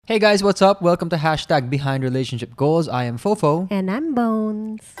Hey guys, what's up? Welcome to Hashtag Behind Relationship Goals. I am Fofo. And I'm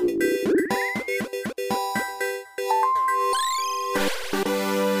Bones.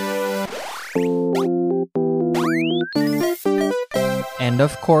 And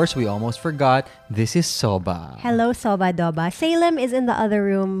of course, we almost forgot, this is Soba. Hello, Soba Doba. Salem is in the other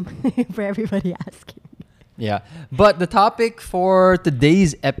room for everybody asking. Yeah, but the topic for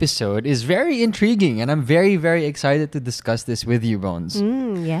today's episode is very intriguing, and I'm very, very excited to discuss this with you, Bones.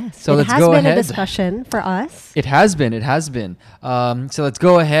 Yes. So let's go ahead. It has been a discussion for us. It has been. So let's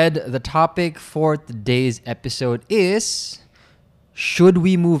go ahead. The topic for today's episode is, should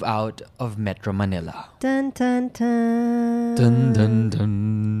we move out of Metro Manila? Dun, dun, dun. Dun, dun,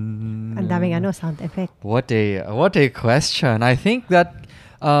 dun. Ang daming sound effect. What a question. I think that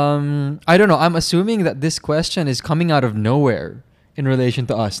I don't know. I'm assuming that this question is coming out of nowhere in relation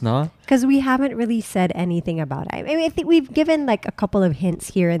to us, no? Because we haven't really said anything about it. I mean, I think we've given like a couple of hints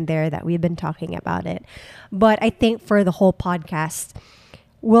here and there that we've been talking about it. But I think for the whole podcast,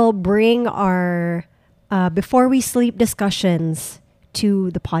 we'll bring our before we sleep discussions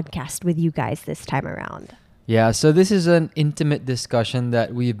to the podcast with you guys this time around. Yeah, so this is an intimate discussion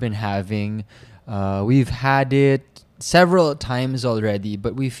that we've been having. We've had it several times already,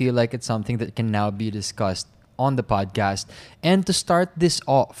 but we feel like it's something that can now be discussed on the podcast. And to start this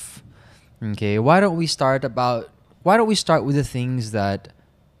off, okay, why don't we start with the things that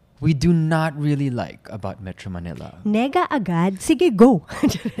we do not really like about Metro Manila? Nega agad? Sige, go.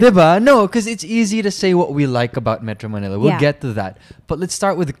 Diba? No, because it's easy to say what we like about Metro Manila. We'll get to that. But let's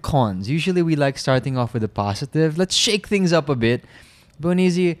start with the cons. Usually we like starting off with the positive. Let's shake things up a bit.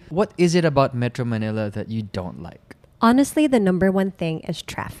 Bonizi, what is it about Metro Manila that you don't like? Honestly, the number one thing is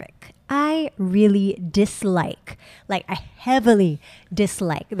traffic. I really dislike, I heavily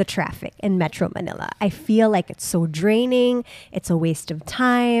dislike the traffic in Metro Manila. I feel like it's so draining. It's a waste of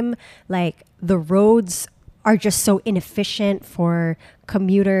time. Like, the roads are just so inefficient for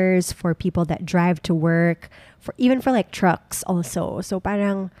commuters, for people that drive to work, even for like trucks also. So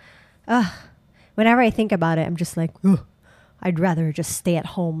parang, whenever I think about it, I'm just like, I'd rather just stay at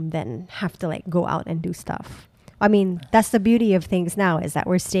home than have to like go out and do stuff. I mean, that's the beauty of things now, is that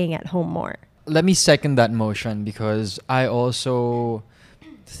we're staying at home more. Let me second that motion, because I also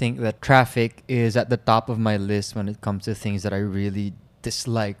think that traffic is at the top of my list when it comes to things that I really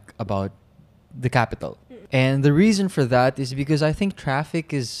dislike about the capital. And the reason for that is because I think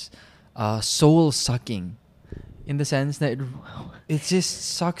traffic is soul-sucking, in the sense that it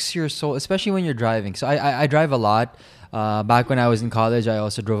just sucks your soul, especially when you're driving. So I drive a lot. Back when I was in college, I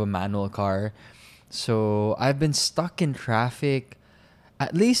also drove a manual car. So I've been stuck in traffic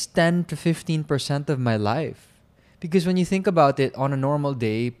at least 10 to 15% of my life. Because when you think about it, on a normal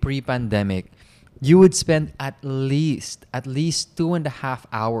day, pre-pandemic, you would spend at least 2.5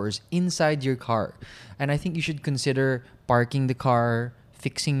 hours inside your car. And I think you should consider parking the car,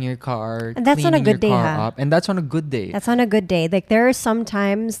 fixing your car, and that's on a good day, up. And that's on a good day. That's on a good day. Like, there are some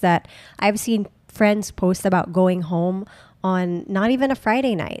times that I've seen friends post about going home on not even a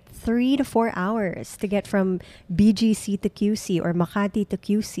Friday night, 3 to 4 hours to get from BGC to QC or Makati to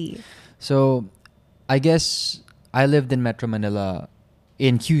QC. So, I guess I lived in Metro Manila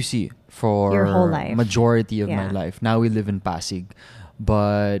in QC for your whole life, majority of my life. Now we live in Pasig.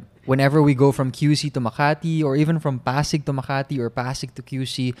 But whenever we go from QC to Makati, or even from Pasig to Makati or Pasig to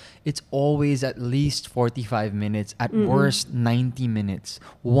QC, it's always at least 45 minutes, at worst 90 minutes,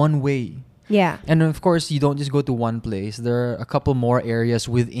 one way. Yeah. And of course, you don't just go to one place. There are a couple more areas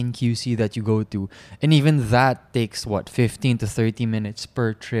within QC that you go to. And even that takes 15 to 30 minutes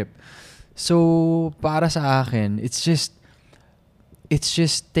per trip. So, para sa akin, it just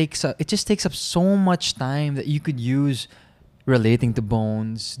takes up so much time that you could use relating to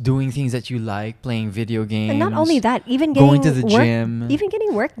Bones, doing things that you like, playing video games. And not only that, even going to the gym. Even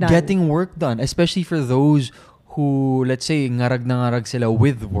getting work done. Getting work done, especially for those who, let's say, ngarag na ngarag sila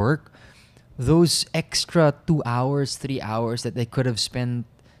with work. Those extra 2 hours, 3 hours that they could have spent,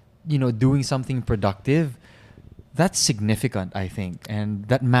 doing something productive, that's significant, I think. And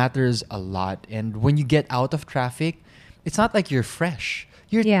that matters a lot. And when you get out of traffic, it's not like you're fresh.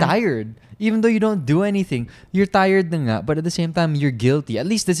 You're tired. Even though you don't do anything, you're tired na nga, but at the same time, you're guilty. At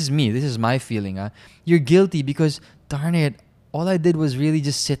least this is me. This is my feeling. You're guilty because, darn it, all I did was really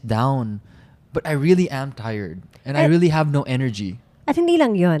just sit down. But I really am tired. And I really have no energy. At hindi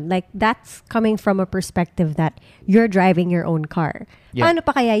lang yun. Like, that's coming from a perspective that you're driving your own car. Yeah. Paano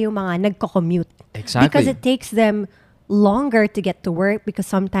pa kaya yung mga nagko-commute? Exactly. Because it takes them longer to get to work because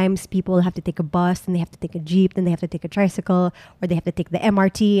sometimes people have to take a bus, and they have to take a jeep, then they have to take a tricycle, or they have to take the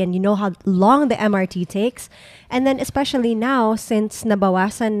MRT, and you know how long the MRT takes. And then especially now, since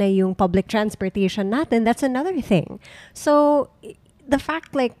nabawasan na yung public transportation natin, that's another thing. So the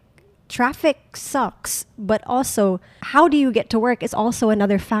fact like traffic sucks, but also how do you get to work is also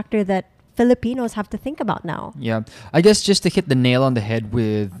another factor that Filipinos have to think about now. Yeah. I guess just to hit the nail on the head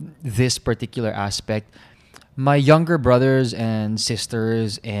with this particular aspect, my younger brothers and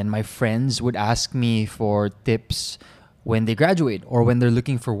sisters and my friends would ask me for tips when they graduate or when they're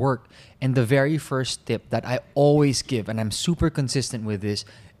looking for work. And the very first tip that I always give, and I'm super consistent with this,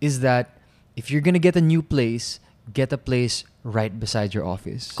 is that if you're going to get a new place, get a place right beside your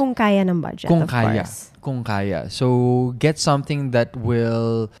office. Kung kaya ng budget, Kung of kaya. course. Kung kaya. So get something that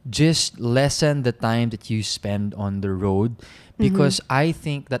will just lessen the time that you spend on the road, because I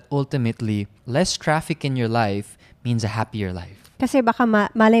think that ultimately less traffic in your life means a happier life. Kasi baka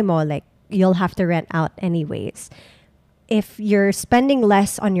malay mo, like, you'll have to rent out anyways. If you're spending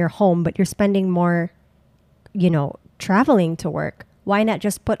less on your home, but you're spending more, traveling to work, why not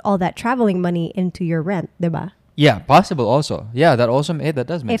just put all that traveling money into your rent, diba? Yeah, possible also. Yeah, that also that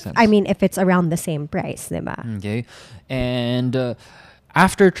does make sense. If it's around the same price, diba? Okay. And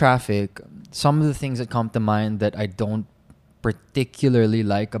after traffic, some of the things that come to mind that I don't particularly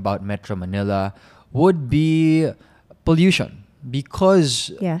like about Metro Manila would be pollution,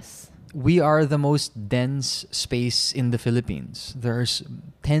 because Yes. we are the most dense space in the Philippines. There's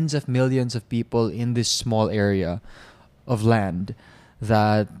tens of millions of people in this small area of land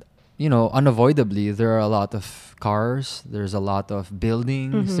that, unavoidably, there are a lot of cars, there's a lot of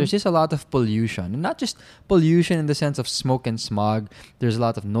buildings, there's just a lot of pollution. And not just pollution in the sense of smoke and smog, there's a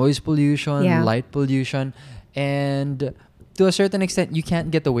lot of noise pollution, Yeah. light pollution, and to a certain extent, you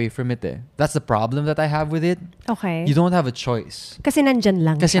can't get away from it. That's the problem that I have with it. Okay. You don't have a choice. Kasi nandyan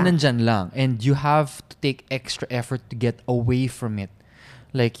lang Kasi siya. nandyan lang. And you have to take extra effort to get away from it.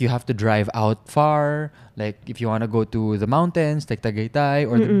 Like, you have to drive out far. Like, if you want to go to the mountains, like Tagaytay,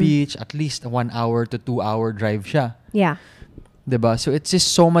 or the beach, at least a 1 hour to 2 hour drive siya. Yeah. Diba? So, it's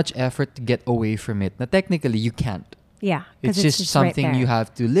just so much effort to get away from it. Now, technically, you can't. Yeah. 'Cause It's just right something there. you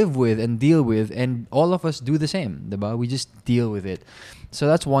have to live with and deal with. And all of us do the same. Diba? We just deal with it. So,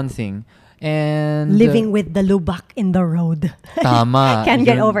 that's one thing. And Living with the lubak in the road. tama. Can't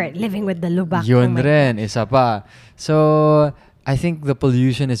get Yun- over it. Living with the lubak. Yun Oh my rin, isa pa. So, I think the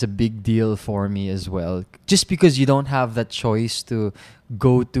pollution is a big deal for me as well. Just because you don't have that choice to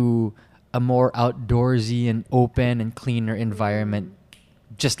go to a more outdoorsy and open and cleaner environment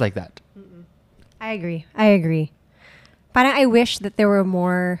just like that. I agree. Parang I wish that there were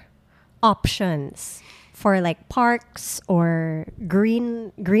more options for like parks or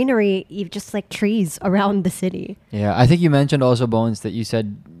greenery, just like trees around the city. Yeah, I think you mentioned also, Bones, that you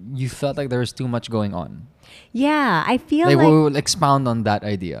said you felt like there was too much going on. Yeah, I feel Like, like we'll expound on that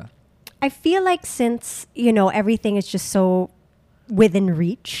idea. I feel like since, everything is just so within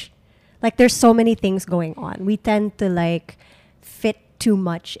reach, like there's so many things going on. We tend to like fit too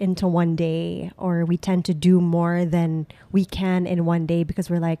much into one day, or we tend to do more than we can in one day because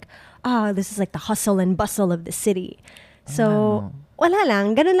we're like, this is like the hustle and bustle of the city. So, wala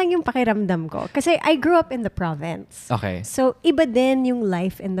lang. Ganun lang yung pakiramdam ko. Kasi I grew up in the province. Okay. So, iba din yung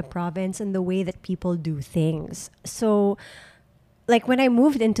life in the province and the way that people do things. So, like when I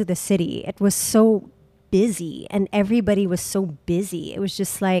moved into the city, it was so busy and everybody was so busy. It was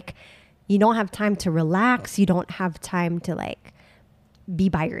just like, you don't have time to relax. You don't have time to like be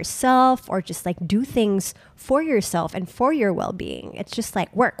by yourself or just like do things for yourself and for your well-being. It's just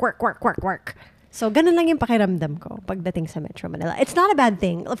like work. So, ganun lang yung pakiramdam ko pagdating sa Metro Manila. It's not a bad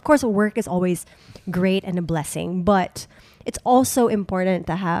thing. Of course, work is always great and a blessing, but it's also important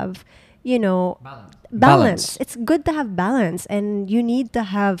to have, balance. It's good to have balance, and you need to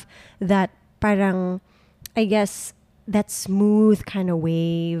have that parang, I guess, that smooth kind of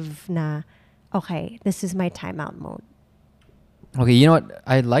wave na, okay, this is my timeout mode. Okay, you know what?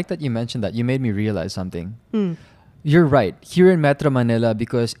 I like that you mentioned that. You made me realize something. You're right. Here in Metro Manila,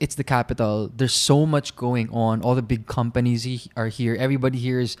 because it's the capital, there's so much going on. All the big companies are here. Everybody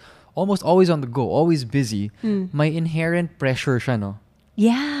here is almost always on the go, always busy. May inherent pressure siya, no?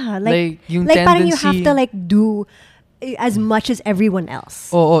 Yeah. Like, yung parang you have tendency- to like do as much as everyone else.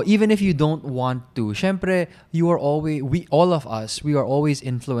 Oh, even if you don't want to. Syempre, all of us, we are always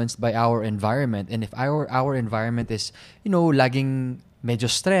influenced by our environment. And if our environment is, laging medyo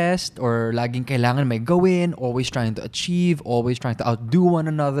stressed or laging kailangan may gawin, always trying to achieve, always trying to outdo one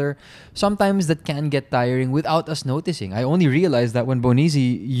another, sometimes that can get tiring without us noticing. I only realized that when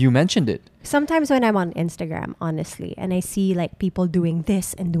Bonizi, you mentioned it. Sometimes when I'm on Instagram, honestly, and I see like people doing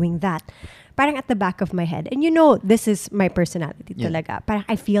this and doing that, parang at the back of my head, and this is my personality talaga. Parang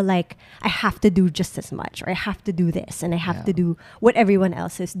I feel like I have to do just as much, or I have to do this, and I have to do what everyone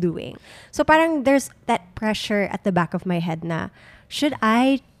else is doing. So parang there's that pressure at the back of my head na, should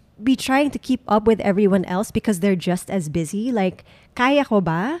I be trying to keep up with everyone else because they're just as busy? Like, kaya ko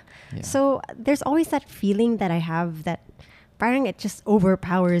ba? Yeah. So there's always that feeling that I have that parang it just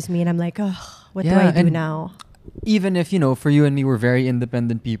overpowers me, and I'm like, oh, what do I do now? Even if, for you and me, we're very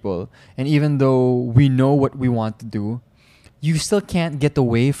independent people, and even though we know what we want to do, you still can't get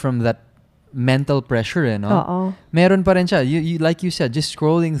away from that mental pressure, Oo. Meron pa rin siya. You like you said, just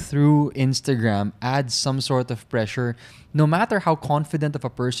scrolling through Instagram adds some sort of pressure. No matter how confident of a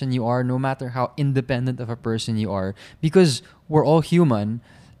person you are, no matter how independent of a person you are, because we're all human,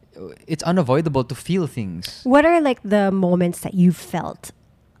 it's unavoidable to feel things. What are like the moments that you felt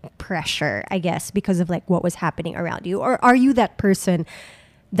pressure, I guess, because of like what was happening around you? Or are you that person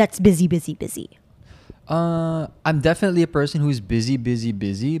that's busy, busy, busy? I'm definitely a person who's busy, busy,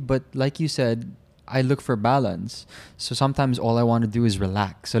 busy. But like you said, I look for balance. So sometimes all I want to do is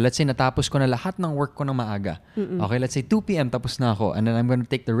relax. So let's say natapos ko na lahat ng work ko ng maaga. Okay, let's say 2 p.m. tapos na ako. And then I'm going to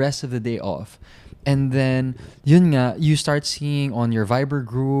take the rest of the day off. And then, yun nga, you start seeing on your Viber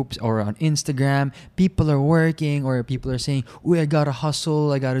groups or on Instagram, people are working or people are saying, "Uy, I gotta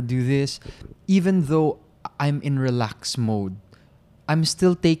hustle, I gotta do this." Even though I'm in relax mode, I'm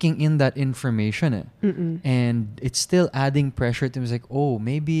still taking in that information. And it's still adding pressure to me. It's like, oh,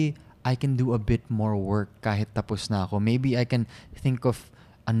 maybe I can do a bit more work kahit tapos na ako. Maybe I can think of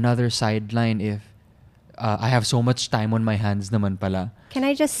another sideline if I have so much time on my hands naman pala. Can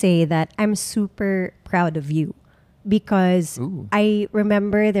I just say that I'm super proud of you? Because I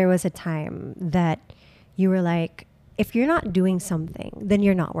remember there was a time that you were like, if you're not doing something, then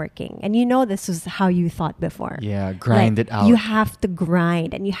you're not working. And this is how you thought before. Yeah, grind like, it out. You have to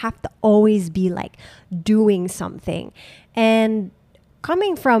grind and you have to always be like doing something. And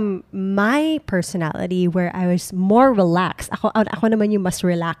coming from my personality where I was more relaxed, ako naman yung mas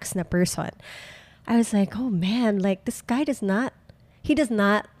relaxed na person, I was like, oh man, like this guy does not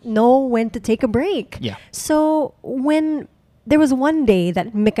know when to take a break. Yeah. So when there was one day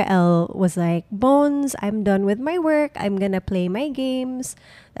that Mikael was like, Bones, I'm done with my work. I'm going to play my games.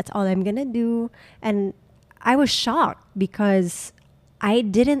 That's all I'm going to do. And I was shocked because I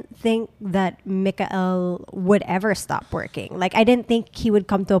didn't think that Mikael would ever stop working. Like, I didn't think he would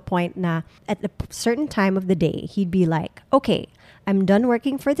come to a point na at a certain time of the day, he'd be like, okay, I'm done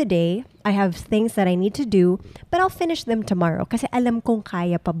working for the day. I have things that I need to do, but I'll finish them tomorrow kasi alam kong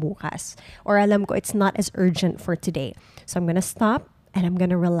kaya pa bukas. Or alam ko it's not as urgent for today. So I'm going to stop and I'm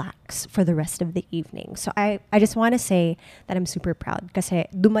going to relax for the rest of the evening. So I just want to say that I'm super proud kasi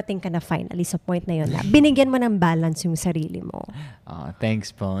dumating ka na finally sa point na yun na binigyan mo ng balance yung sarili mo.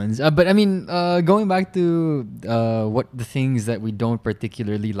 Thanks, Bones. But I mean, going back to what the things that we don't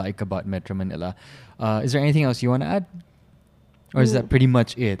particularly like about Metro Manila, is there anything else you want to add? Or is that pretty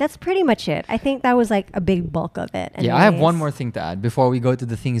much it? That's pretty much it. I think that was like a big bulk of it. Yeah, I have one more thing to add before we go to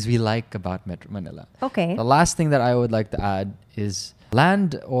the things we like about Metro Manila. Okay. The last thing that I would like to add is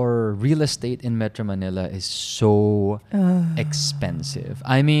land or real estate in Metro Manila is so expensive.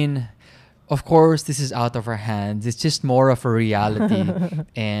 I mean, of course, this is out of our hands. It's just more of a reality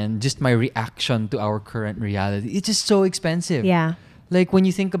and just my reaction to our current reality. It's just so expensive. Yeah. Like when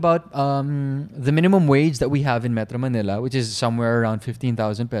you think about the minimum wage that we have in Metro Manila, which is somewhere around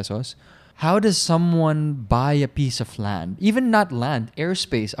 15,000 pesos, how does someone buy a piece of land? Even not land,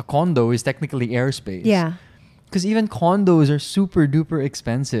 airspace. A condo is technically airspace. Yeah. Because even condos are super duper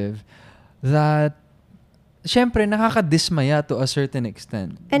expensive that syempre nakakadismaya to a certain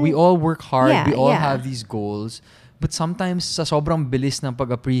extent. And we all work hard, we all have these goals. But sometimes sa sobrang bilis ng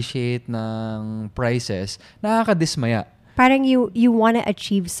pag-appreciate ng prices, nakakadismaya. Parang you want to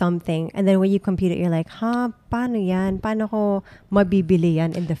achieve something and then when you compute it, you're like, paano yan? Paano ko mabibili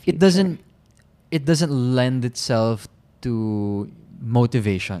yan in the future? It doesn't lend itself to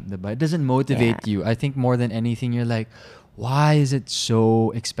motivation, diba? It doesn't motivate you. I think more than anything, you're like, why is it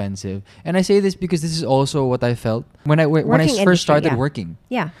so expensive? And I say this because this is also what I felt when I first started working.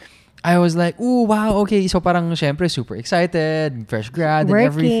 Yeah. I was like, ooh, wow, okay. So parang syempre super excited, fresh grad and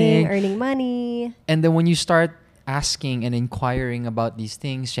everything. Earning money. And then when you start asking and inquiring about these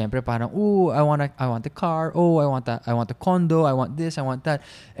things, syempre parang, ooh, I want a car, oh, I want a condo, I want this, I want that.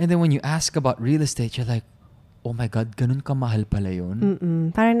 And then when you ask about real estate, you're like, oh my God, ganun kamahal pala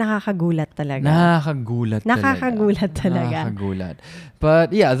yun. Parang nakakagulat talaga. Nakakagulat talaga.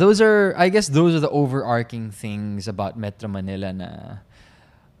 But yeah, those are the overarching things about Metro Manila na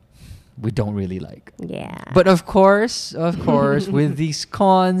we don't really like. Yeah. But of course, with these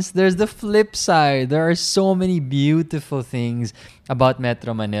cons, there's the flip side. There are so many beautiful things about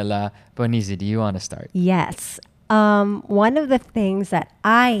Metro Manila. Bonizi, do you want to start? Yes. One of the things that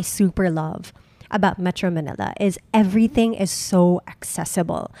I super love about Metro Manila is everything is so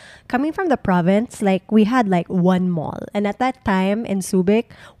accessible. Coming from the province, like we had like one mall. And at that time in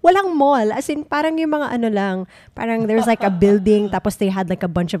Subic, walang mall. As in parang yung mga ano lang, parang there's like a building tapos they had like a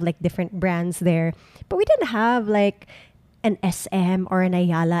bunch of like different brands there. But we didn't have like an SM or an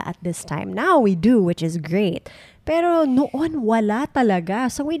Ayala at this time. Now we do, which is great. Pero noon wala talaga.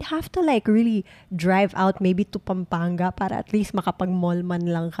 So we'd have to like really drive out maybe to Pampanga para at least makapag-mall man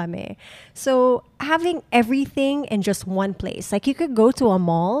lang kami. So having everything in just one place. Like you could go to a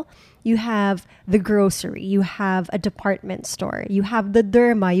mall, you have the grocery, you have a department store, you have the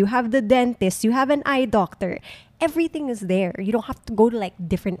derma, you have the dentist, you have an eye doctor. Everything is there. You don't have to go to like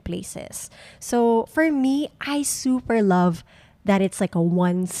different places. So for me, I super love that it's like a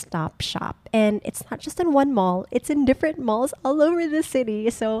one-stop shop. And it's not just in one mall, it's in different malls all over the city.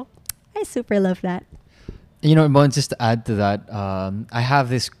 So I super love that. You know, Bones, just to add to that, I have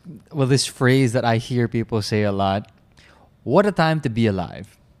this phrase that I hear people say a lot. What a time to be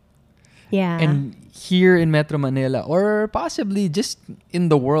alive. Yeah. And here in Metro Manila, or possibly just in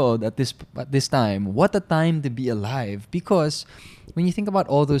the world at this time, what a time to be alive. Because when you think about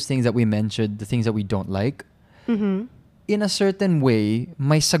all those things that we mentioned, the things that we don't like, in a certain way,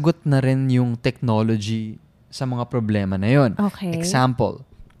 may sagot na rin yung technology sa mga problema na yun. Okay. Example,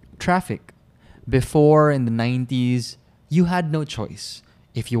 traffic. Before, in the 90s, you had no choice.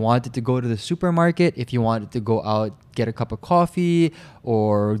 If you wanted to go to the supermarket, if you wanted to go out, get a cup of coffee,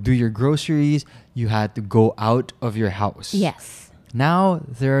 or do your groceries, you had to go out of your house. Yes. Now,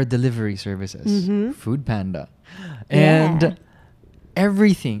 there are delivery services. Food Panda. Yeah. And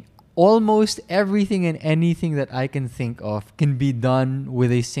everything, almost everything and anything that I can think of can be done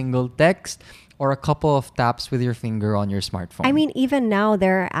with a single text or a couple of taps with your finger on your smartphone. I mean, even now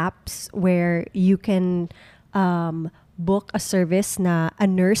there are apps where you can book a service na a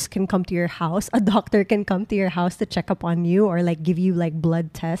nurse can come to your house, a doctor can come to your house to check up on you or like give you like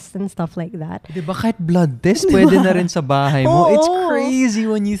blood tests and stuff like that. Diba kahit blood test pwede na rin sa bahay mo? Oo. It's crazy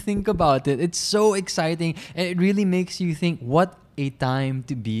when you think about it. It's so exciting and it really makes you think, what a time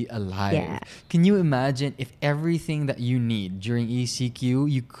to be alive. Yeah. Can you imagine if everything that you need during ECQ,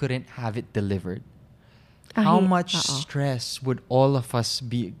 you couldn't have it delivered? How much stress would all of us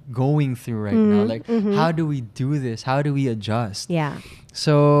be going through right now? Like, how do we do this? How do we adjust? Yeah.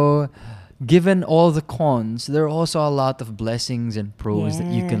 So, given all the cons, there are also a lot of blessings and pros that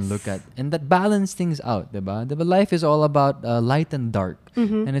you can look Yes. at and that balance things out, diba? Diba life is all about light and dark.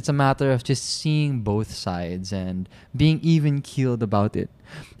 And it's a matter of just seeing both sides and being even keeled about it.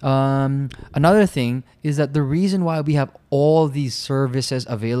 Another thing is that the reason why we have all these services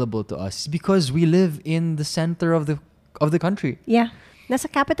available to us is because we live in the center of the country. Yeah.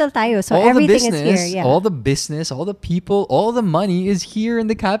 Nasa capital tayo, so All the everything business, is here. Yeah. all the business, all the people, all the money is here in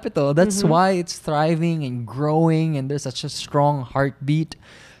the capital. That's why it's thriving and growing and there's such a strong heartbeat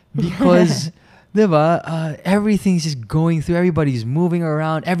because diba, everything's just going through, everybody's moving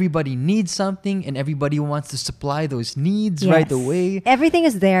around, everybody needs something and everybody wants to supply those needs right Yes. away. Everything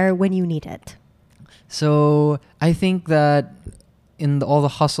is there when you need it. So I think that in all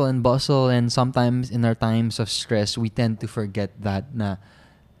the hustle and bustle and sometimes in our times of stress, we tend to forget that na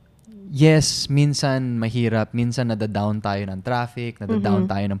yes, minsan mahirap, minsan nada-down tayo ng traffic, nada-down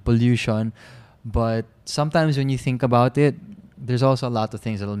tayo ng pollution, but sometimes when you think about it, there's also a lot of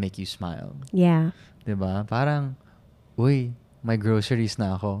things that'll make you smile. Yeah. Diba? Parang, uy, may groceries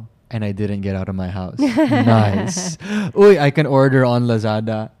na ako and I didn't get out of my house. Nice. Uy, I can order on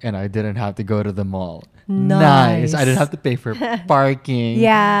Lazada and I didn't have to go to the mall. Nice. I didn't have to pay for parking.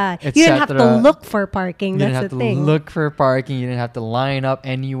 Yeah. You didn't have to etc. look for parking. You That's didn't have the to thing. look for parking. You didn't have to line up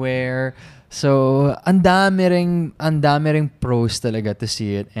anywhere. So, ang dami ring pros talaga to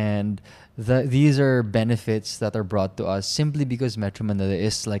see it. And these are benefits that are brought to us simply because Metro Manila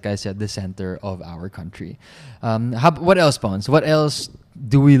is, like I said, the center of our country. What else, Pons? What else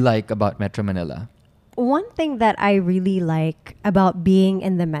do we like about Metro Manila? One thing that I really like about being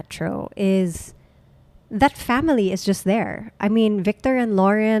in the metro is that family is just there. I mean, Victor and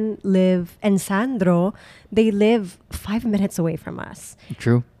Lauren live, and Sandro, they live 5 minutes away from us.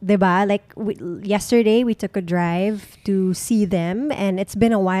 True. Diba? Like yesterday, we took a drive to see them, and it's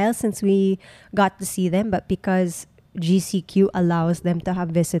been a while since we got to see them, but because GCQ allows them to have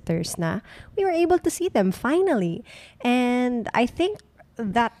visitors na, we were able to see them finally. And I think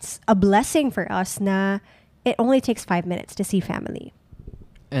that's a blessing for us na it only takes 5 minutes to see family.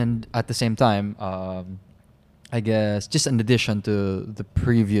 And at the same time, I guess just in addition to the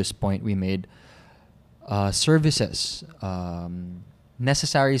previous point we made, services,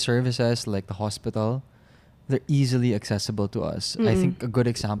 necessary services like the hospital, they're easily accessible to us. I think a good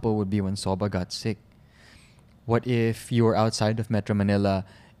example would be when Soba got sick. What if you were outside of Metro Manila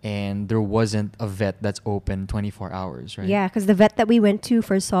and there wasn't a vet that's open 24 hours, right? Yeah, because the vet that we went to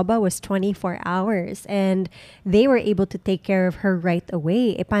for Soba was 24 hours and they were able to take care of her right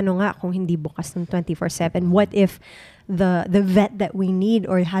away. E paano nga kung hindi bukas ng 24/7? What if the vet that we need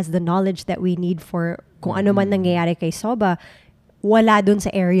or has the knowledge that we need for kung ano man nangyayari kay Soba, wala dun sa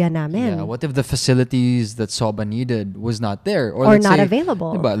area namin. Yeah, what if the facilities that Soba needed was not there? Or let's not say,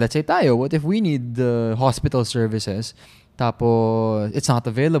 available. Diba, let's say tayo, what if we need the hospital services tapos it's not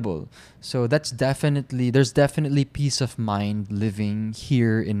available? So there's definitely peace of mind living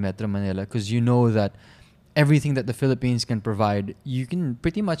here in Metro Manila because you know that everything that the Philippines can provide, you can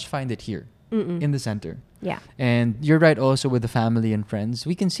pretty much find it here in the center. Yeah. And you're right also with the family and friends.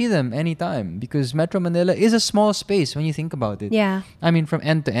 We can see them anytime because Metro Manila is a small space when you think about it. Yeah. I mean, from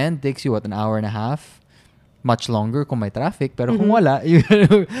end to end, takes you, an hour and a half? Much longer kung may traffic. Pero kung wala,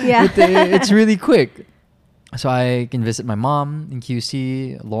 Yeah. it's really quick. So I can visit my mom in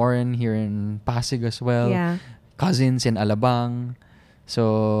QC, Lauren here in Pasig as well, Yeah. cousins in Alabang.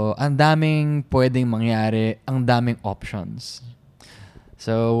 So, ang daming pwedeng mangyari, ang daming options.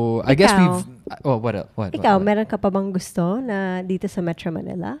 So, I guess Ikaw? what else? Ikaw, meron ka pa bang gusto na dito sa Metro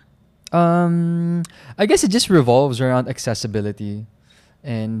Manila? I guess it just revolves around accessibility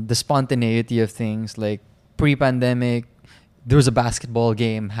and the spontaneity of things. Like pre-pandemic, there was a basketball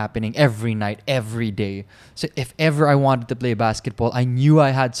game happening every night, every day. So if ever I wanted to play basketball, I knew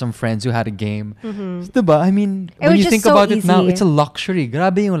I had some friends who had a game. Diba? I mean, It when was you just think so about it now, easy. it's a luxury.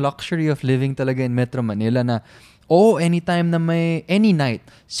 Grabe yung luxury of living talaga in Metro Manila na anytime na may, any night,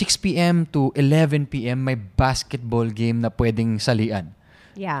 6 p.m. to 11 p.m., may basketball game na pwedeng salian.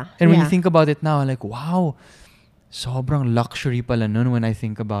 Yeah. And when you think about it now, I'm like, wow, sobrang luxury pala nun when I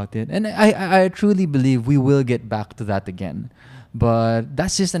think about it. And I truly believe we will get back to that again. But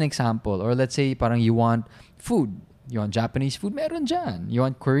that's just an example. Or let's say parang you want food. You want Japanese food? Meron dyan. You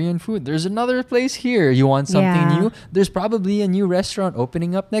want Korean food? There's another place here. You want something Yeah. new? There's probably a new restaurant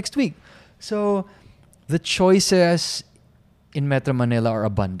opening up next week. So the choices in Metro Manila are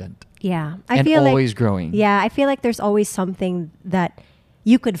abundant. Yeah. And feel always growing. Yeah, I feel like there's always something that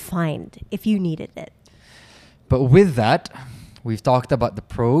you could find if you needed it. But with that, we've talked about the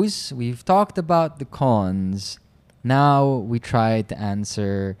pros, we've talked about the cons. Now we try to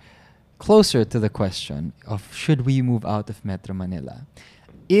answer closer to the question of should we move out of Metro Manila?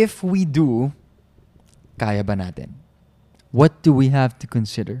 If we do, kaya ba natin? What do we have to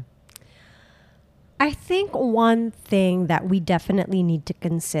consider? I think one thing that we definitely need to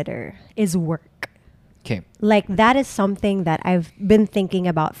consider is work. Okay. Like that is something that I've been thinking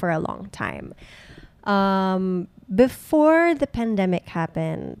about for a long time. Before the pandemic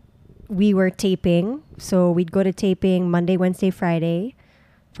happened, we were taping. So we'd go to taping Monday, Wednesday, Friday,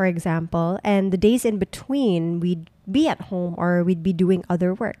 for example. And the days in between, we'd be at home or we'd be doing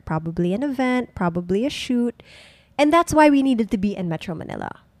other work, probably an event, probably a shoot. And that's why we needed to be in Metro Manila.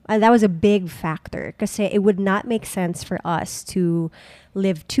 And that was a big factor because it would not make sense for us to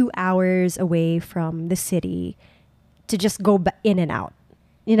live 2 hours away from the city to just go in and out.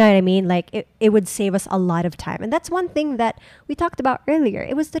 You know what I mean? Like it would save us a lot of time. And that's one thing that we talked about earlier.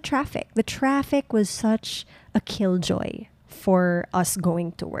 It was the traffic. The traffic was such a killjoy for us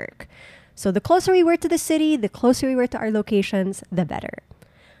going to work. So the closer we were to the city, the closer we were to our locations, the better.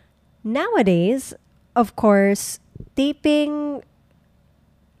 Nowadays, of course, taping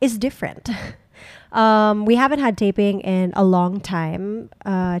is different. We haven't had taping in a long time.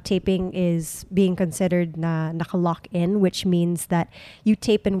 Taping is being considered na naka-lock in, which means that you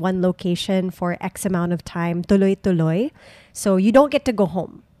tape in one location for X amount of time, tuloy-tuloy. So you don't get to go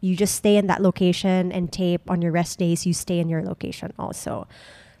home. You just stay in that location and tape. On your rest days, you stay in your location also.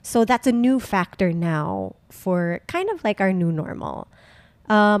 So that's a new factor now for kind of like our new normal.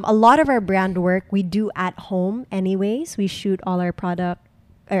 A lot of our brand work we do at home anyways. We shoot all our product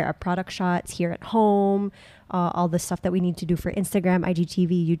shots here at home, all the stuff that we need to do for Instagram,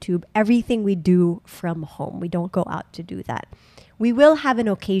 IGTV, YouTube, everything we do from home. We don't go out to do that. We will have an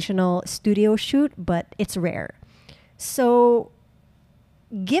occasional studio shoot, but it's rare. So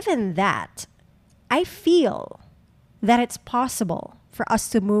given that, I feel that it's possible for us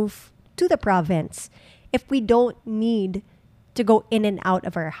to move to the province if we don't need to go in and out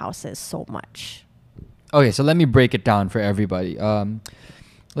of our houses so much. Okay, so let me break it down for everybody.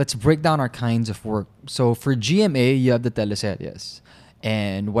 Let's break down our kinds of work. So for GMA, you have the teleseries.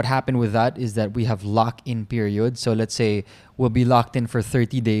 And what happened with that is that we have lock-in period. So let's say we'll be locked in for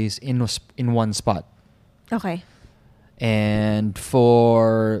 30 days in one spot. Okay. And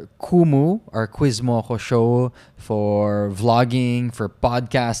for Kumu, our Quiz Moco show, for vlogging, for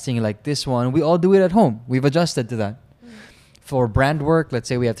podcasting like this one, we all do it at home. We've adjusted to that. For brand work, let's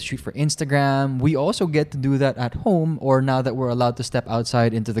say we have to shoot for Instagram, we also get to do that at home. Or now that we're allowed to step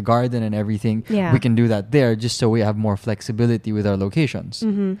outside into the garden and everything, Yeah. we can do that there just so we have more flexibility with our locations.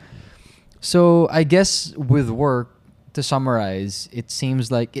 Mm-hmm. So I guess with work, to summarize, it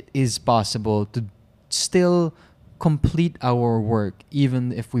seems like it is possible to still complete our work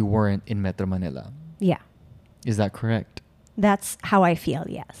even if we weren't in Metro Manila. Yeah. Is that correct? That's how I feel,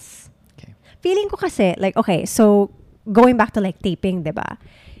 yes. Okay. Feeling ko kasi, like, okay, so going back to like taping, diba?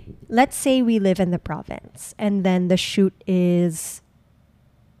 Let's say we live in the province and then the shoot is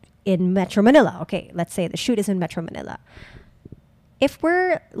in Metro Manila. Okay, let's say the shoot is in Metro Manila. If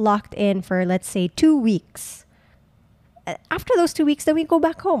we're locked in for, let's say, 2 weeks, after those 2 weeks, then we go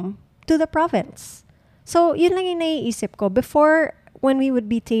back home to the province. So, yun lang yung naiisip ko. Before, when we would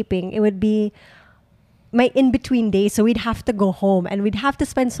be taping, it would be my in-between days. So, we'd have to go home and we'd have to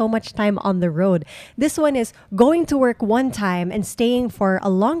spend so much time on the road. This one is going to work one time and staying for a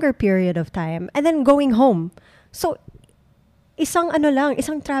longer period of time and then going home. So, isang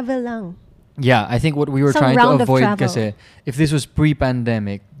travel lang. Yeah, I think what we were Some trying to round of avoid travel. kasi if this was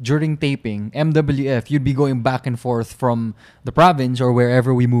pre-pandemic, during taping, MWF, you'd be going back and forth from the province or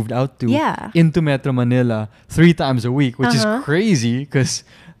wherever we moved out to Yeah. into Metro Manila 3 times a week, which is crazy because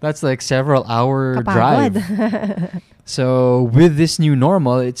that's like several hour drive. Kapagod. So with this new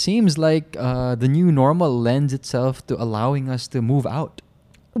normal, it seems like the new normal lends itself to allowing us to move out.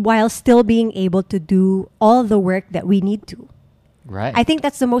 While still being able to do all the work that we need to. Right. I think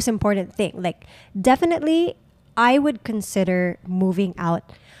that's the most important thing. Like, definitely, I would consider moving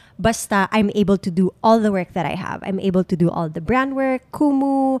out. Basta I'm able to do all the work that I have. I'm able to do all the brand work,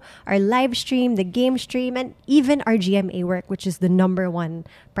 Kumu, our live stream, the game stream, and even our GMA work, which is the number one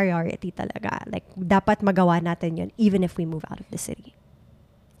priority talaga. Like, dapat magawa natin yun even if we move out of the city.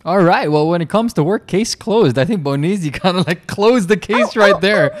 All right. Well, when it comes to work, case closed. I think Bonizi kind of like closed the case right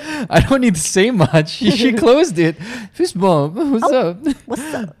there. I don't need to say much. She closed it. Fist bump. What's up?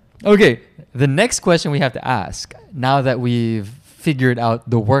 What's up? Okay. The next question we have to ask, now that we've figured out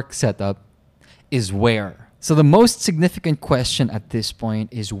the work setup, is where? So the most significant question at this point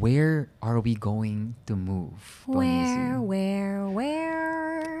is, where are we going to move? Bonizi?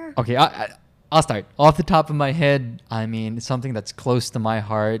 Where? Okay, I'll start. Off the top of my head, I mean, it's something that's close to my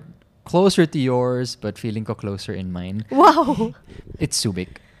heart. Closer to yours, but feeling ko closer in mine. Wow. It's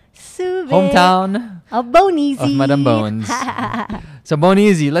Subic. Subic. Hometown Of Bonizi. of Madam Bones. So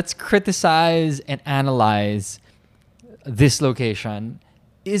Bonizi, let's criticize and analyze this location.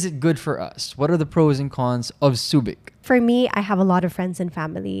 Is it good for us? What are the pros and cons of Subic? For me, I have a lot of friends and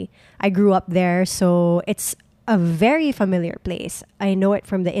family. I grew up there, so it's a very familiar place. I know it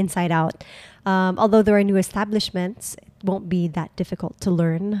from the inside out. Although there are new establishments, it won't be that difficult to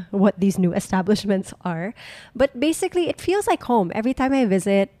learn what these new establishments are. But basically, it feels like home. Every time I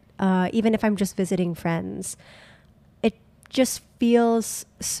visit, even if I'm just visiting friends, it just feels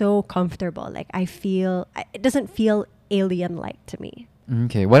so comfortable. Like it doesn't feel alien-like to me.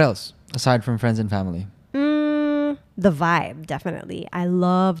 Okay, what else aside from friends and family? The vibe, definitely. I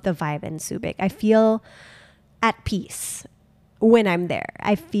love the vibe in Subic. I feel at peace when I'm there.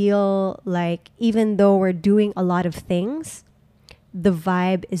 I feel like even though we're doing a lot of things, the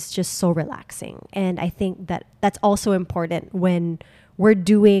vibe is just so relaxing. And I think that that's also important when we're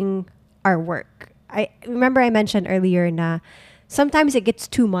doing our work. I remember I mentioned earlier na sometimes it gets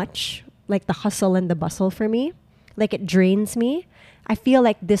too much, like the hustle and the bustle for me. Like it drains me. I feel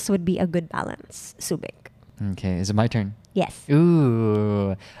like this would be a good balance, Subic. Okay, is it my turn? Yes.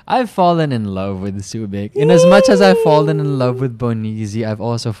 Ooh, I've fallen in love with Subic. In as much as I've fallen in love with Bonizi, I've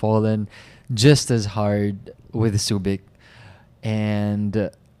also fallen just as hard with Subic. And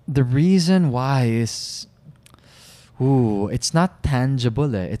the reason why is, it's not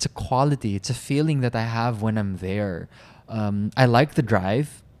tangible. It's a quality. It's a feeling that I have when I'm there. I like the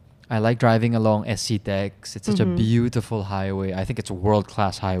drive. I like driving along SC Tex. It's such a beautiful highway. I think it's a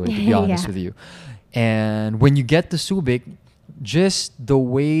world-class highway, to be honest with you. And when you get to Subic, just the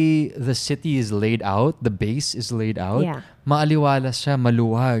way the city is laid out, the base is laid out, maaliwalas siya,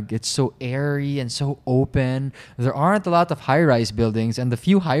 maluwag. It's so airy and so open. There aren't a lot of high-rise buildings, and the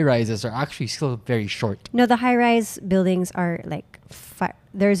few high-rises are actually still very short. No, the high-rise buildings are like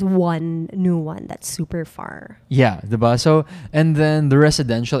there's one new one that's super far. Yeah, diba? So, and then the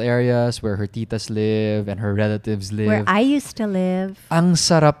residential areas where her titas live and her relatives live. Where I used to live. Ang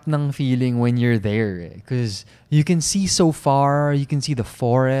sarap ng feeling when you're there. Because you can see so far. You can see the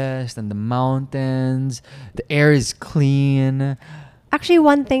forest and the mountains. The air is clean. Actually,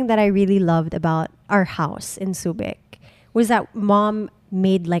 one thing that I really loved about our house in Subic was that Mom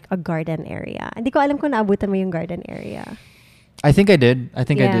made like a garden area. Hindi ko alam kung naabutan mo yung garden area. I think I did. I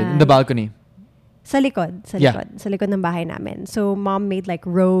did. In the balcony. Sa likod. Sa likod ng bahay namin. So, Mom made like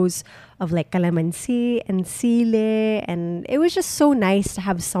rows of like calamansi and sile. And it was just so nice to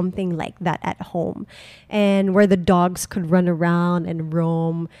have something like that at home. And where the dogs could run around and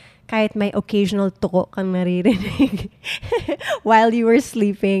roam. Kahit may occasional tuko kang naririnig while you were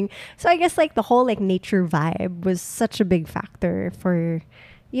sleeping. So, I guess like the whole like nature vibe was such a big factor for...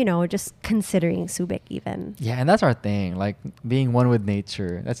 just considering Subic even. Yeah, and that's our thing. Like, being one with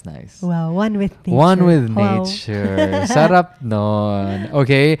nature. That's nice. Well, one with nature. One with Wow. nature. Sarap nun.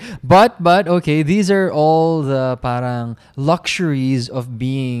 Okay. But, okay, these are all the parang luxuries of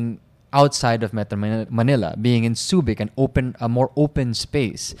being outside of Metro Manila, being in Subic, a more open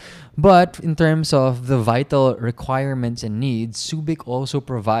space. But in terms of the vital requirements and needs, Subic also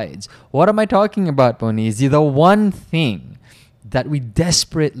provides. What am I talking about, Ponizi? The one thing that we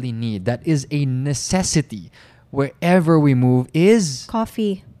desperately need, that is a necessity wherever we move, is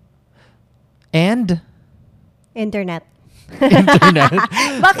Coffee. And Internet. internet.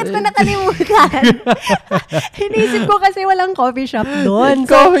 Bakit ko nakalimutan? Inisip ko kasi walang coffee shop doon.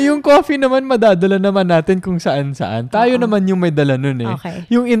 So, Yung coffee naman madadala naman natin kung saan-saan. Tayo naman yung may dala nun eh. Okay.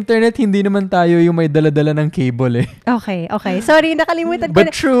 Yung internet, hindi naman tayo yung may dala-dala ng cable eh. okay. Sorry, nakalimutan ko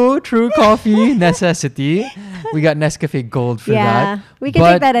But true coffee necessity. We got Nescafe Gold for that. We can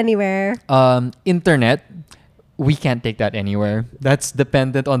But, take that anywhere. Internet, we can't take that anywhere. That's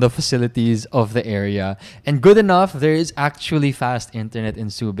dependent on the facilities of the area. And good enough, there is actually fast internet in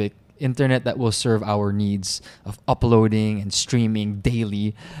Subic. Internet that will serve our needs of uploading and streaming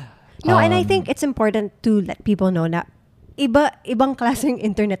daily. No, and I think it's important to let people know na ibang klaseng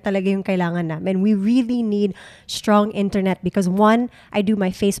internet talaga yung kailangan namin. We really need strong internet because 1, I do my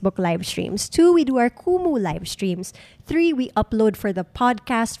Facebook live streams. 2, we do our Kumu live streams. 3, we upload for the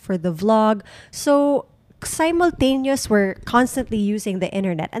podcast, for the vlog. So, simultaneous, we're constantly using the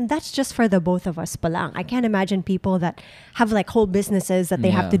internet, and that's just for the both of us palang. I can't imagine people that have like whole businesses that they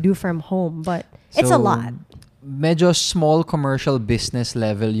have to do from home, but it's a lot. Medyo small commercial business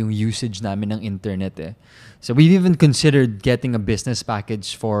level yung usage namin ng internet eh. So we've even considered getting a business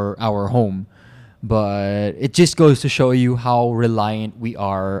package for our home. But it just goes to show you how reliant we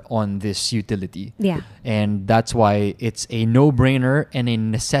are on this utility. Yeah. And that's why it's a no-brainer and a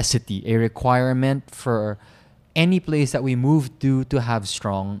necessity, a requirement for any place that we move to have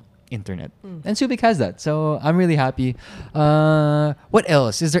strong internet. And Subic has that. So I'm really happy. What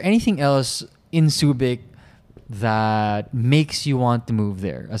else? Is there anything else in Subic that makes you want to move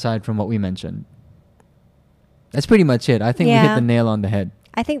there, aside from what we mentioned? That's pretty much it. I think we hit the nail on the head.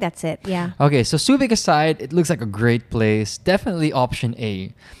 I think that's it, yeah. Okay, so Subic aside, it looks like a great place. Definitely option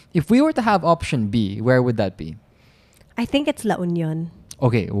A. If we were to have option B, where would that be? I think it's La Union.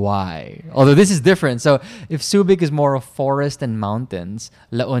 Okay, why? Although this is different. So if Subic is more of forest and mountains,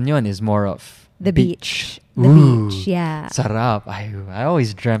 La Union is more of The beach. The Ooh, beach, yeah. Sarap. I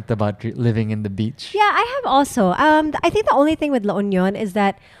always dreamt about living in the beach. Yeah, I have also. I think the only thing with La Union is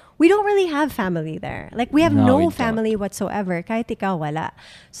that we don't really have family there. Like, we have No, we no don't. family whatsoever. Kahit ikaw, wala.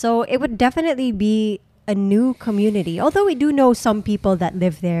 So, it would definitely be a new community. Although we do know some people that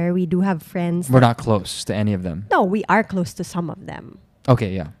live there. We do have friends. We're not close to any of them. No, we are close to some of them. Okay,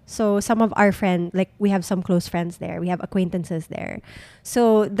 yeah. So, some of our friends, like, we have some close friends there. We have acquaintances there.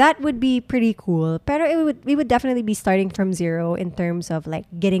 So, that would be pretty cool. Pero we would definitely be starting from zero in terms of, like,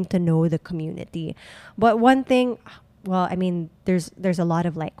 getting to know the community. But one thing... Well, I mean, there's a lot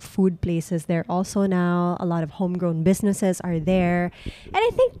of like food places there also now. A lot of homegrown businesses are there. And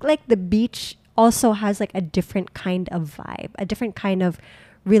I think like the beach also has like a different kind of vibe, a different kind of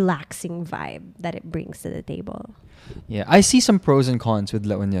relaxing vibe that it brings to the table. Yeah, I see some pros and cons with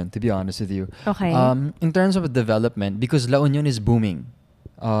La Union, to be honest with you. Okay. In terms of development, because La Union is booming.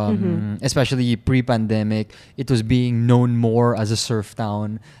 Especially pre-pandemic, it was being known more as a surf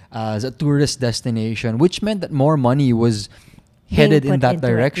town, as a tourist destination, which meant that more money was headed in put that into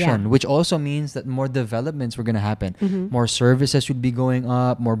it, direction, yeah. which also means that more developments were going to happen. Mhm. More services would be going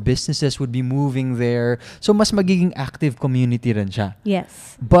up, more businesses would be moving there. So mas magiging active community rin siya.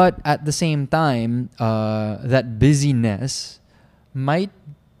 Yes. But at the same time, that busyness might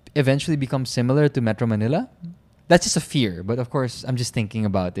eventually become similar to Metro Manila. That's just a fear, but of course, I'm just thinking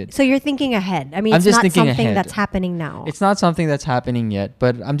about it. So you're thinking ahead. I mean, I'm it's just not thinking something ahead. that's happening now. It's not something that's happening yet,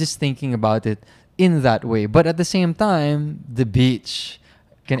 but I'm just thinking about it in that way. But at the same time, the beach.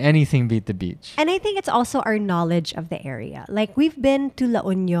 Can anything beat the beach? And I think it's also our knowledge of the area. Like, we've been to La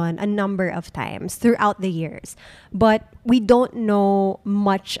Union a number of times throughout the years, but we don't know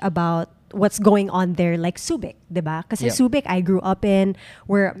much about what's going on there, like Subic, diba? Kasi Yep. Subic, I grew up in.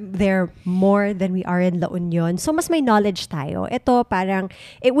 We're there more than we are in La Union. So, mas may knowledge tayo. Ito, parang,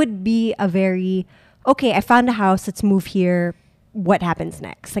 it would be a very, okay, I found a house, let's move here. What happens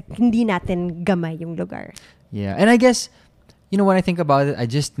next? Like, hindi natin gamay yung lugar. Yeah, and I guess, when I think about it, I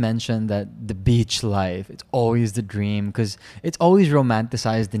just mentioned that the beach life, it's always the dream because it's always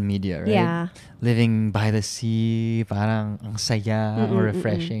romanticized in media, right? Yeah. Living by the sea, parang ang saya or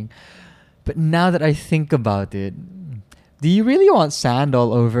refreshing. But now that I think about it, do you really want sand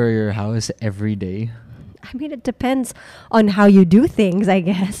all over your house every day? I mean, it depends on how you do things, I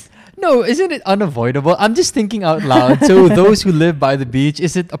guess. No, isn't it unavoidable? I'm just thinking out loud. So those who live by the beach,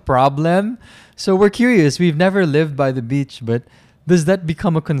 is it a problem? So we're curious. We've never lived by the beach, but does that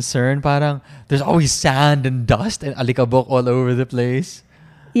become a concern? Parang there's always sand and dust and alikabok all over the place.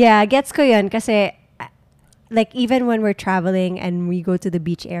 Yeah, gets ko yun kasi like even when we're traveling and we go to the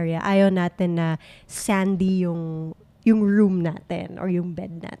beach area, ayaw natin na sandy yung room natin or yung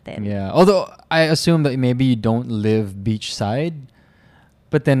bed natin. Yeah. Although I assume that maybe you don't live beachside,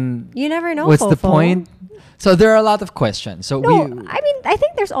 but then You never know. what's the Fofo. point? So there are a lot of questions. So No, I mean, I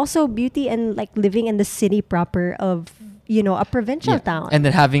think there's also beauty in like living in the city proper of, a provincial town. and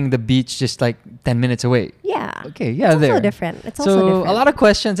then having the beach just like 10 minutes away. yeah. Okay, yeah, It's there. also different. It's So also different. a lot of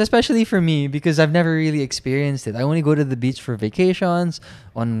questions, especially for me, because I've never really experienced it. I only go to the beach for vacations,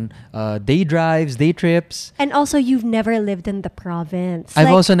 on day drives, day trips. And also, you've never lived in the province.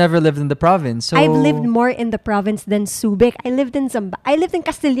 I've Like, also never lived in the province. So I've lived more in the province than Subic. I lived in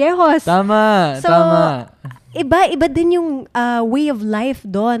Castillejos. Tama, So, tama. Iba din yung way of life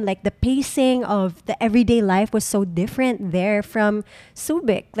doon. Like the pacing of the everyday life was so different there from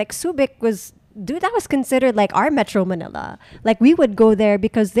Subic. Like Subic was, that was considered like our Metro Manila. Like we would go there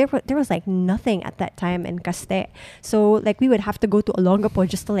because there was like nothing at that time in Caste. So like we would have to go to Olongapo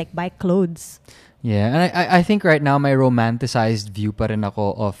just to like buy clothes. Yeah, and I think right now my romanticized view pa rin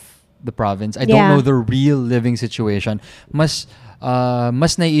ako of the province. I don't Yeah. know the real living situation. Mas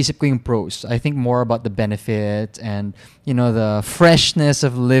naiisip ko yung pros. I think more about the benefits and, the freshness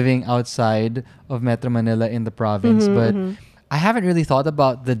of living outside of Metro Manila in the province. But I haven't really thought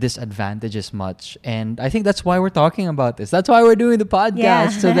about the disadvantages much. And I think that's why we're talking about this. That's why we're doing the podcast, Yeah.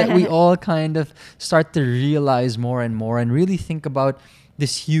 so that we all kind of start to realize more and more and really think about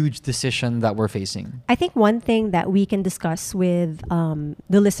this huge decision that we're facing. I think one thing that we can discuss with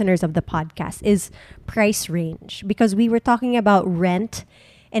the listeners of the podcast is price range, because we were talking about rent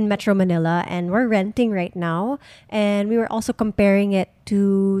in Metro Manila and we're renting right now, and we were also comparing it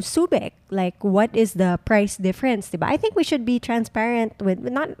to Subic. Like, what is the price difference? Diba? I think we should be transparent with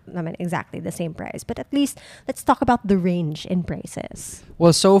not exactly the same price, but at least let's talk about the range in prices.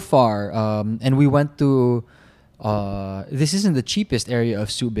 Well, so far, and we went to, this isn't the cheapest area of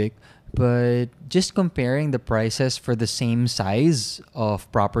Subic, but just comparing the prices for the same size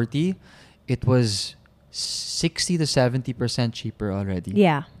of property, it was 60 to 70% cheaper already.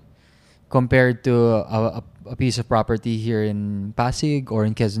 Yeah. Compared to a piece of property here in Pasig or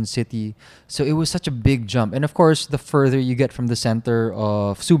in Quezon City. So it was such a big jump. And of course, the further you get from the center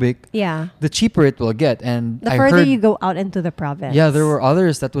of Subic, Yeah. the cheaper it will get. And The I further heard, you go out into the province. yeah, there were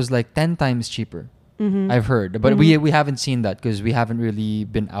others that was like 10 times cheaper. Mhm. I've heard, but we haven't seen that because we haven't really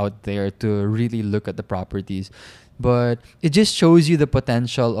been out there to really look at the properties. But it just shows you the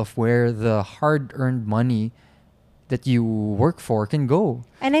potential of where the hard-earned money that you work for can go.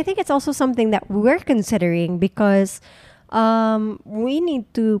 And I think it's also something that we're considering because we need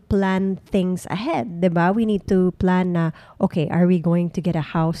to plan things ahead, diba? We need to plan na, okay, are we going to get a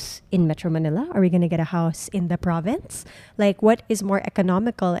house in Metro Manila? Are we going to get a house in the province? Like, what is more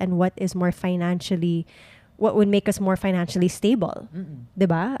economical and what would make us more financially stable,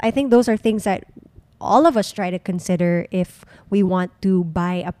 diba? I think those are things that all of us try to consider if we want to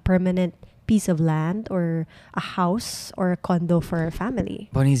buy a permanent piece of land or a house or a condo for our family.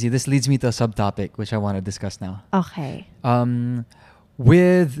 Bonizi, this leads me to a subtopic which I want to discuss now. Okay.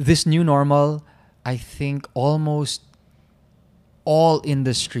 With this new normal, I think almost all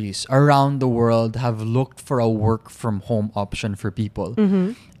industries around the world have looked for a work from home option for people.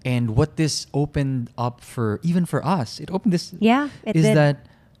 Mm-hmm. And what this opened up for, even for us, it opened this, Yeah, it is did. that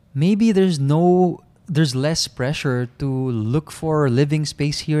maybe there's less pressure to look for living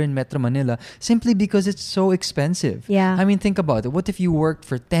space here in Metro Manila simply because it's so expensive. Yeah. I mean, think about it. What if you worked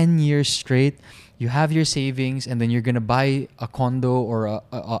for 10 years straight, you have your savings, and then you're gonna buy a condo or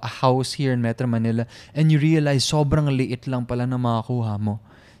a house here in Metro Manila, and you realize sobrang liit lang pala na makakuha mo.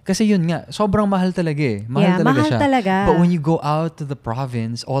 Kasi yun nga, sobrang mahal talaga eh. Mahal Yeah, talaga mahal siya. talaga. But when you go out to the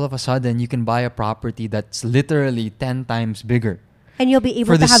province, all of a sudden, you can buy a property that's literally 10 times bigger. And you'll be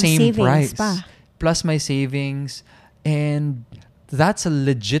able For to the have same savings price. pa. Plus my savings. And that's a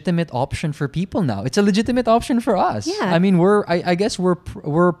legitimate option for people now. It's a legitimate option for us. Yeah. I mean, I guess we're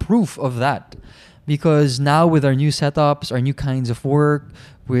proof of that. Because now with our new setups, our new kinds of work,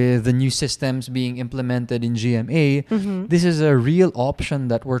 with the new systems being implemented in GMA, Mm-hmm. this is a real option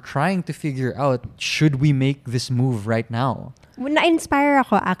that we're trying to figure out. Should we make this move right now? When na-inspire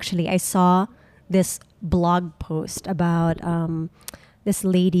ako, actually, I saw this blog post about this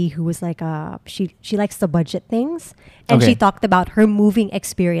lady who was like she likes to budget things, and she Okay. talked about her moving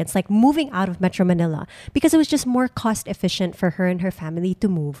experience, like moving out of Metro Manila, because it was just more cost efficient for her and her family to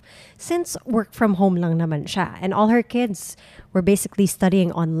move, since work from home lang naman siya, and all her kids were basically studying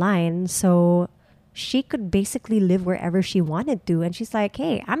online, so she could basically live wherever she wanted to. And she's like,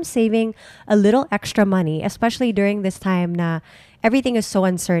 hey, I'm saving a little extra money, especially during this time na everything is so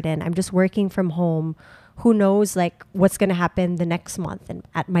uncertain. I'm just working from home. Who knows like what's going to happen the next month and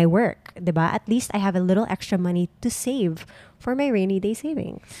at my work, diba? At least I have a little extra money to save for my rainy day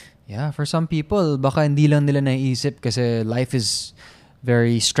savings. Yeah, for some people, baka hindi lang nila naiisip kasi life is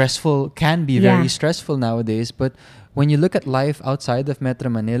very stressful, can be Yeah. very stressful nowadays. But when you look at life outside of Metro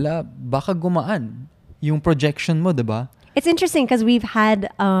Manila, baka gumaan yung projection mo, diba? It's interesting because we've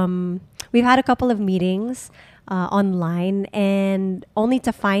had a couple of meetings online, and only to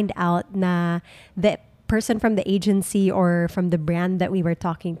find out na the person from the agency or from the brand that we were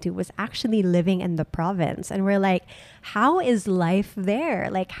talking to was actually living in the province. And we're like, how is life there?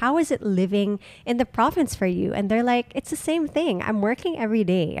 Like, how is it living in the province for you? And they're like, it's the same thing. I'm working every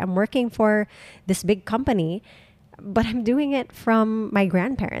day. I'm working for this big company, but I'm doing it from my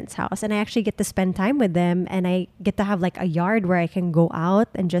grandparents' house, and I actually get to spend time with them, and I get to have like a yard where I can go out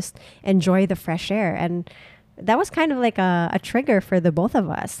and just enjoy the fresh air. And that was kind of like a trigger for the both of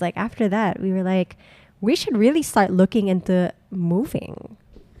us. Like after that, we were like, we should really start looking into moving.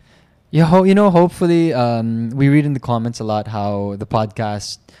 Yeah, hopefully, we read in the comments a lot how the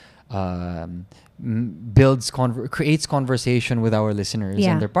podcast creates conversation with our listeners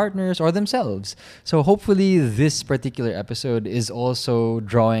Yeah. and their partners or themselves. So hopefully this particular episode is also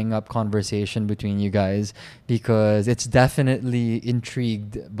drawing up conversation between you guys, because it's definitely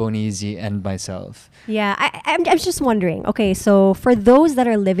intrigued Bonizi and myself. Yeah, I'm just wondering. Okay, so for those that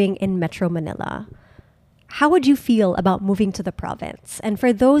are living in Metro Manila, how would you feel about moving to the province? And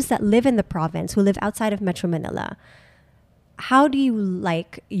for those that live in the province, who live outside of Metro Manila, how do you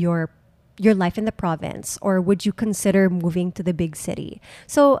like your life in the province, or would you consider moving to the big city?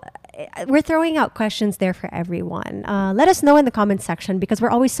 So we're throwing out questions there for everyone. Let us know in the comment section, because we're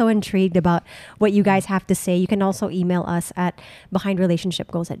always so intrigued about what you guys have to say. You can also email us at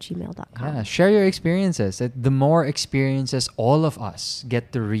behindrelationshipgoals@gmail.com. Yeah, share your experiences. The more experiences all of us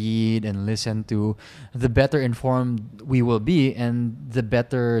get to read and listen to, the better informed we will be, and the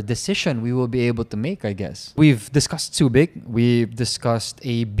better decision we will be able to make, I guess. We've discussed Subic. We've discussed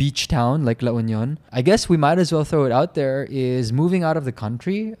a beach town like La Union. I guess we might as well throw it out there. Is moving out of the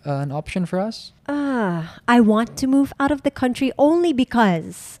country an option for us? I want to move out of the country only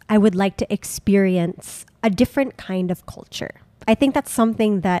because I would like to experience a different kind of culture. I think that's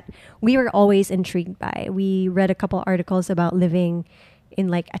something that we were always intrigued by. We read a couple articles about living in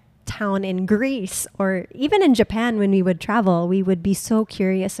like a town in Greece, or even in Japan. When we would travel, we would be so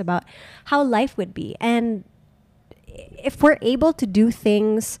curious about how life would be. And if we're able to do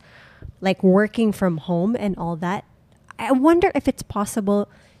things like working from home and all that, I wonder if it's possible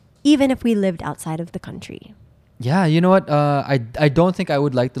even if we lived outside of the country. Yeah, you know what? I don't think I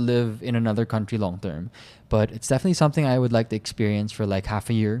would like to live in another country long term, but it's definitely something I would like to experience for like half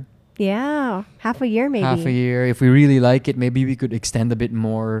a year. Yeah, half a year maybe. Half a year. If we really like it, maybe we could extend a bit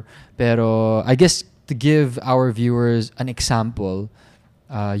more. Pero I guess to give our viewers an example,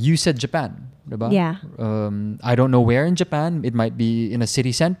 you said Japan, diba? Yeah. I don't know where in Japan. It might be in a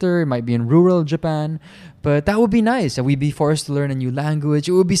city center. It might be in rural Japan. But that would be nice. And we'd be forced to learn a new language.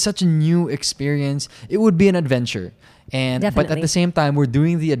 It would be such a new experience. It would be an adventure. But at Definitely. the same time, we're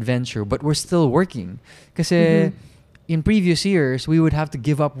doing the adventure, but we're still working. Kasi in previous years, we would have to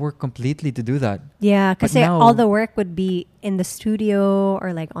give up work completely to do that. Yeah, But because now- all the work would be in the studio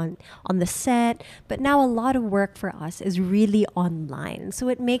or like on the set. But now a lot of work for us is really online.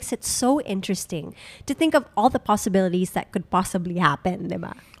 So it makes it so interesting to think of all the possibilities that could possibly happen,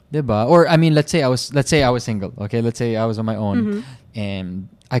 diba? Diba? Or I mean, let's say I was single. Okay, let's say I was on my own Mm-hmm. and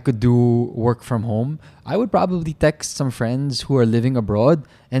I could do work from home. I would probably text some friends who are living abroad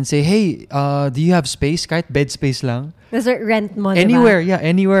and say, "Hey, do you have space? Kahit bed space lang. Kasi rent mo, diba?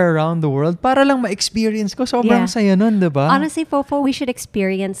 Anywhere around the world para lang ma-experience ko. Sobrang Yeah. saya nun, diba?" Honestly, Fofo, we should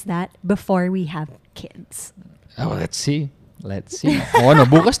experience that before we have kids. Oh, let's see.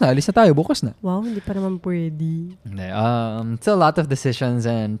 Bukas na. Alis na tayo. Bukas na. Wow, hindi pa naman pwede. Still a lot of decisions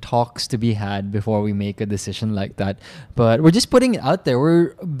and talks to be had before we make a decision like that. But we're just putting it out there.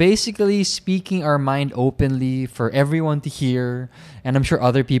 We're basically speaking our mind openly for everyone to hear. And I'm sure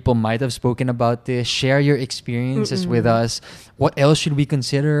other people might have spoken about this. Share your experiences with us. What else should we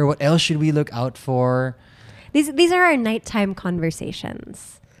consider? What else should we look out for? These are our nighttime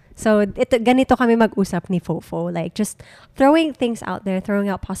conversations. So ganito kami mag-usap ni Fofo, like just throwing things out there, throwing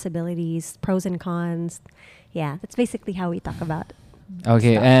out possibilities, pros and cons. Yeah, that's basically how we talk about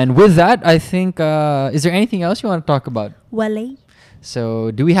Okay, stuff. and with that, I think, is there anything else you want to talk about? Wale. So,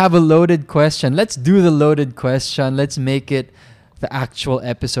 do we have a loaded question? Let's do the loaded question. Let's make it the actual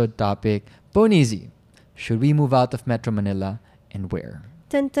episode topic. Bonizi, should we move out of Metro Manila and where?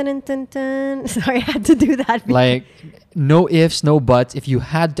 Dun, dun, dun, dun, dun. Sorry, I had to do that. Like, no ifs, no buts. If you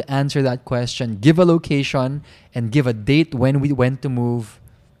had to answer that question, give a location and give a date when we went to move,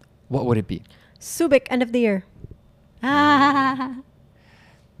 what would it be? Subic, end of the year. Ah.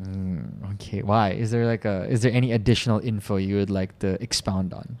 Okay, why? Is there any additional info you would like to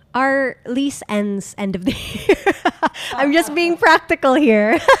expound on? Our lease ends end of the year. I'm just being practical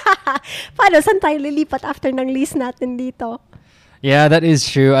here. Paano, saan tayo lilipat after ng lease natin dito? Yeah, that is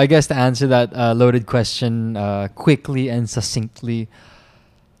true. I guess to answer that loaded question quickly and succinctly,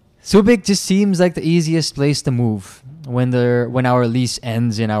 Subic just seems like the easiest place to move when our lease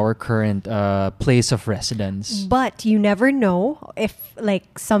ends in our current place of residence. But you never know if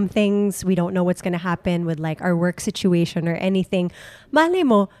like some things we don't know what's gonna happen with like our work situation or anything. Malay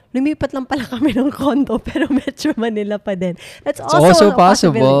mo, lumipat lang pala kami ng condo pero Metro Manila pa din. That's It's also, also a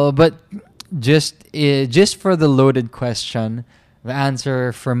possibility. possible, but just for the loaded question, the answer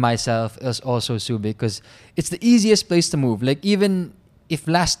for myself is also Subic because it's the easiest place to move. Like even if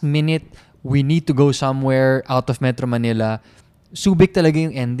last minute we need to go somewhere out of Metro Manila, Subic talaga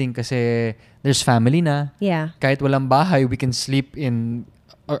yung ending kasi there's family na. Yeah. Kahit walang bahay, we can sleep in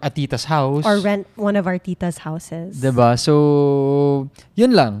a tita's house. Or rent one of our tita's houses. Diba? So,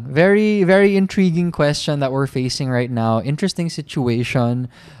 yun lang. Very, very intriguing question that we're facing right now. Interesting situation.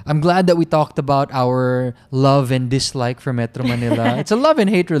 I'm glad that we talked about our love and dislike for Metro Manila. It's a love and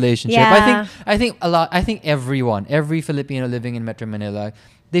hate relationship. Yeah. I think every Filipino living in Metro Manila,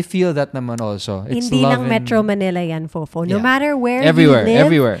 they feel that naman also. It's Hindi love lang and- Metro Manila yan, Fofo. No Yeah. matter where Everywhere, you live,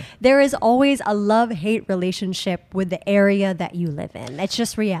 everywhere. there is always a love-hate relationship with the area that you live in. It's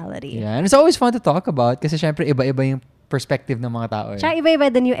just reality. Yeah, and it's always fun to talk about kasi syempre iba-iba yung perspective ng mga tao. Tsaka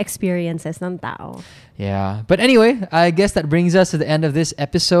iba-iba din yung experiences ng tao. Yeah. But anyway, I guess that brings us to the end of this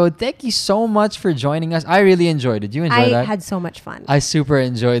episode. Thank you so much for joining us. I really enjoyed it. Did you enjoy I that? had so much fun. I super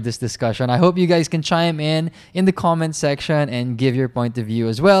enjoyed this discussion. I hope you guys can chime in the comment section and give your point of view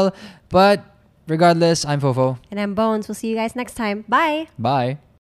as well. But regardless, I'm Fofo. And I'm Bones. We'll see you guys next time. Bye. Bye.